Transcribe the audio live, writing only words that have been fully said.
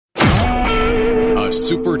a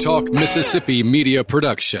Super Talk Mississippi media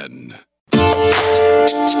production.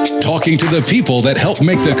 Talking to the people that help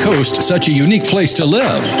make the coast such a unique place to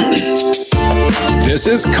live. This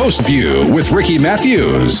is Coast View with Ricky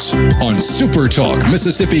Matthews on Super Talk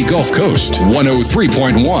Mississippi Gulf Coast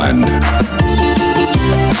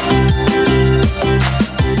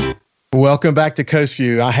 103.1. Welcome back to Coast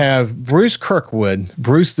View. I have Bruce Kirkwood,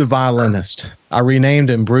 Bruce the violinist. I renamed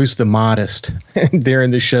him Bruce the Modest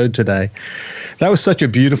during the show today. That was such a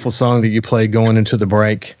beautiful song that you played going into the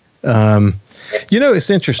break. You know, it's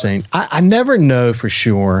interesting. I never know for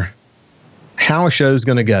sure how a show's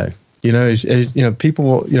going to go. You know, people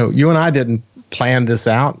will, you and I didn't plan this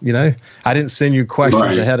out. I didn't send you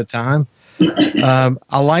questions ahead of time.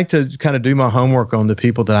 I like to kind of do my homework on the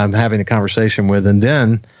people that I'm having a conversation with, and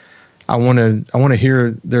then I want to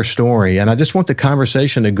hear their story, and I just want the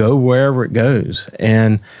conversation to go wherever it goes.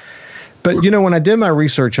 But when I did my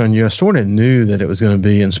research on you, I sort of knew that it was going to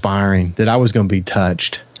be inspiring, that I was going to be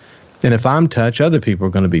touched, and if I'm touched, other people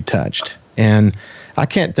are going to be touched. And I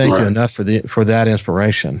can't thank you enough for that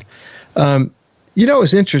inspiration.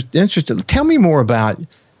 It's interesting. Tell me more about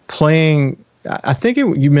playing. I think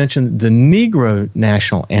you mentioned the Negro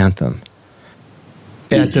National Anthem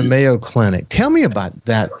at the Mayo Clinic. Tell me about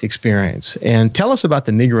that experience, and tell us about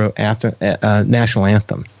the Negro National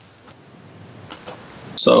Anthem.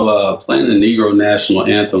 So playing the Negro National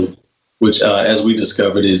Anthem, which as we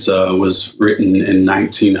discovered was written in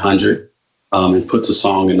 1900 and puts a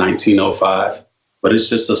song in 1905. But it's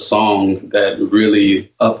just a song that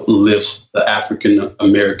really uplifts the African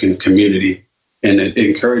American community, and it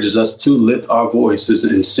encourages us to lift our voices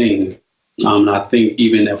and sing. And I think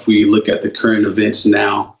even if we look at the current events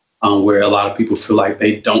now, where a lot of people feel like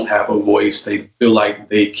they don't have a voice, they feel like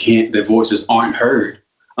their voices aren't heard.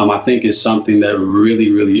 I think it's something that really,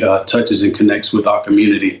 really touches and connects with our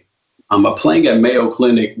community. Playing at Mayo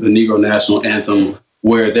Clinic, the Negro National Anthem,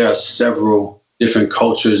 where there are several different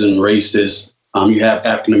cultures and races. You have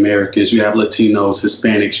African Americans, you have Latinos,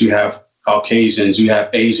 Hispanics, you have Caucasians, you have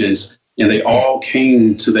Asians, and they all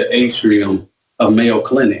came to the atrium of Mayo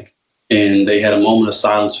Clinic. And they had a moment of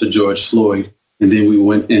silence for George Floyd. And then we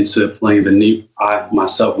went into playing I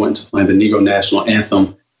myself went to playing the Negro National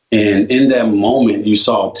Anthem. And in that moment, you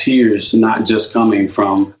saw tears not just coming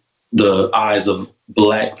from the eyes of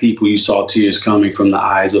Black people. You saw tears coming from the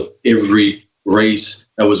eyes of every race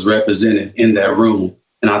that was represented in that room.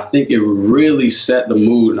 And I think it really set the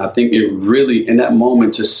mood. And I think it really, in that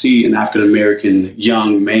moment, to see an African-American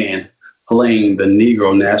young man playing the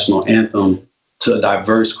Negro National Anthem to a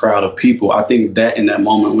diverse crowd of people, I think that in that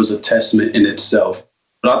moment was a testament in itself.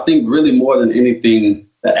 But I think really more than anything,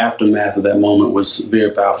 the aftermath of that moment was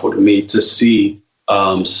very powerful to me, to see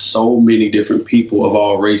so many different people of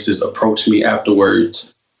all races approach me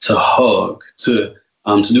afterwards to hug, to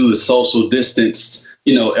do the social distance,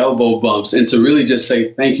 elbow bumps, and to really just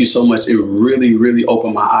say, thank you so much. It really, really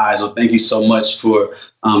opened my eyes. Or thank you so much for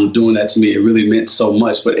doing that to me. It really meant so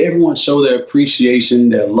much. But everyone showed their appreciation,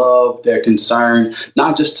 their love, their concern,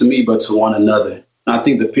 not just to me, but to one another. And I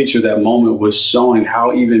think the picture of that moment was showing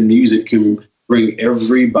how even music can bring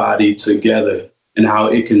everybody together and how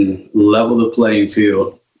it can level the playing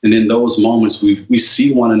field. And in those moments, we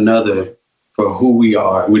see one another for who we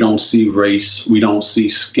are. We don't see race. We don't see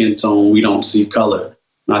skin tone. We don't see color.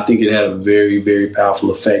 And I think it had a very, very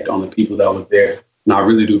powerful effect on the people that were there. And I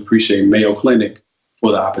really do appreciate Mayo Clinic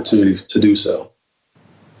for the opportunity to do so.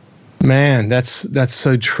 Man, that's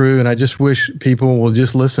so true. And I just wish people will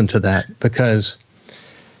just listen to that, because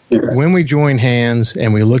when we join hands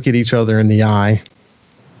and we look at each other in the eye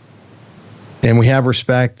and we have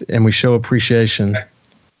respect and we show appreciation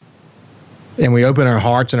and we open our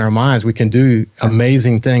hearts and our minds, we can do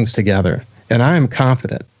amazing things together. And I am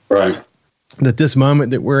confident that this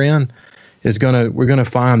moment that we're in we're going to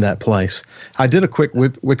find that place. I did a quick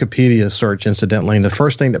Wikipedia search, incidentally, and the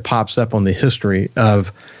first thing that pops up on the history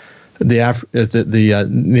of the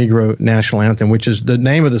Negro National Anthem, which is the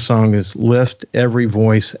name of the song is "Lift Every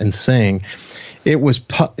Voice and Sing." It was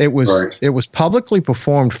publicly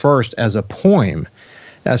performed first as a poem,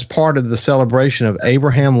 as part of the celebration of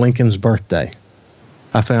Abraham Lincoln's birthday.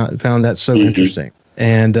 I found that so interesting,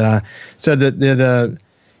 and said that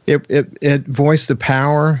it voiced the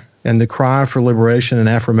power and the cry for liberation and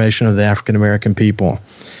affirmation of the African American people,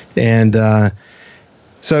 and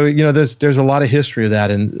so there's a lot of history of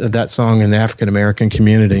that in that song in the African American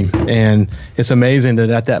community, and it's amazing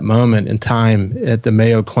that at that moment in time at the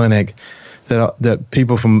Mayo Clinic, that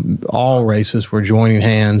people from all races were joining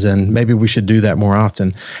hands, and maybe we should do that more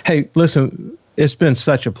often. Hey, listen, it's been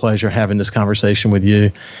such a pleasure having this conversation with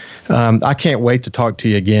you. I can't wait to talk to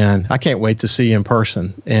you again. I can't wait to see you in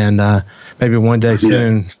person. And maybe one day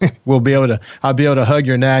soon I'll be able to hug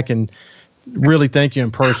your neck and really thank you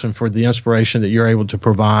in person for the inspiration that you're able to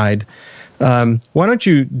provide. Why don't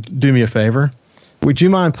you do me a favor? Would you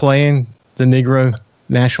mind playing the Negro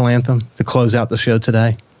National Anthem to close out the show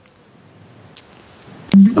today?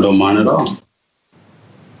 I don't mind at all.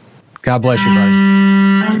 God bless you, buddy.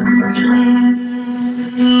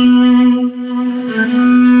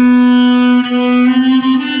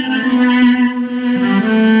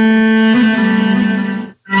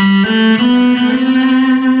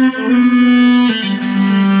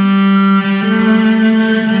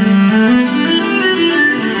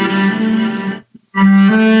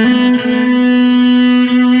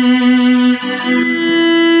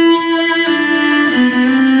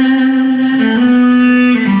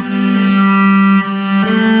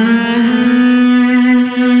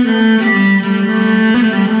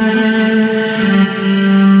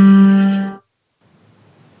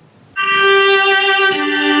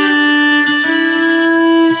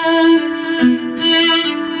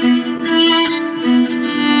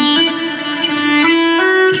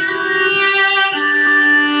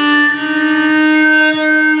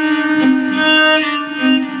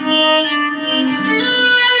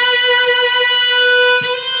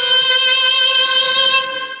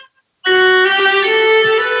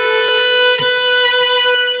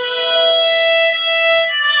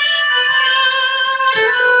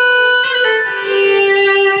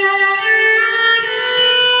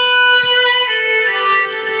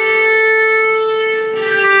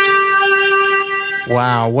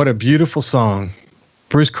 Wow, what a beautiful song.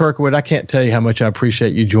 Bruce Kirkwood, I can't tell you how much I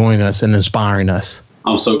appreciate you joining us and inspiring us.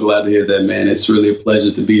 I'm so glad to hear that, man. It's really a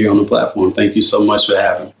pleasure to be here on the platform. Thank you so much for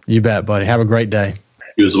having me. You bet, buddy. Have a great day.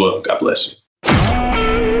 You as well. God bless you.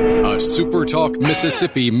 A Super Talk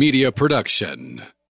Mississippi media production.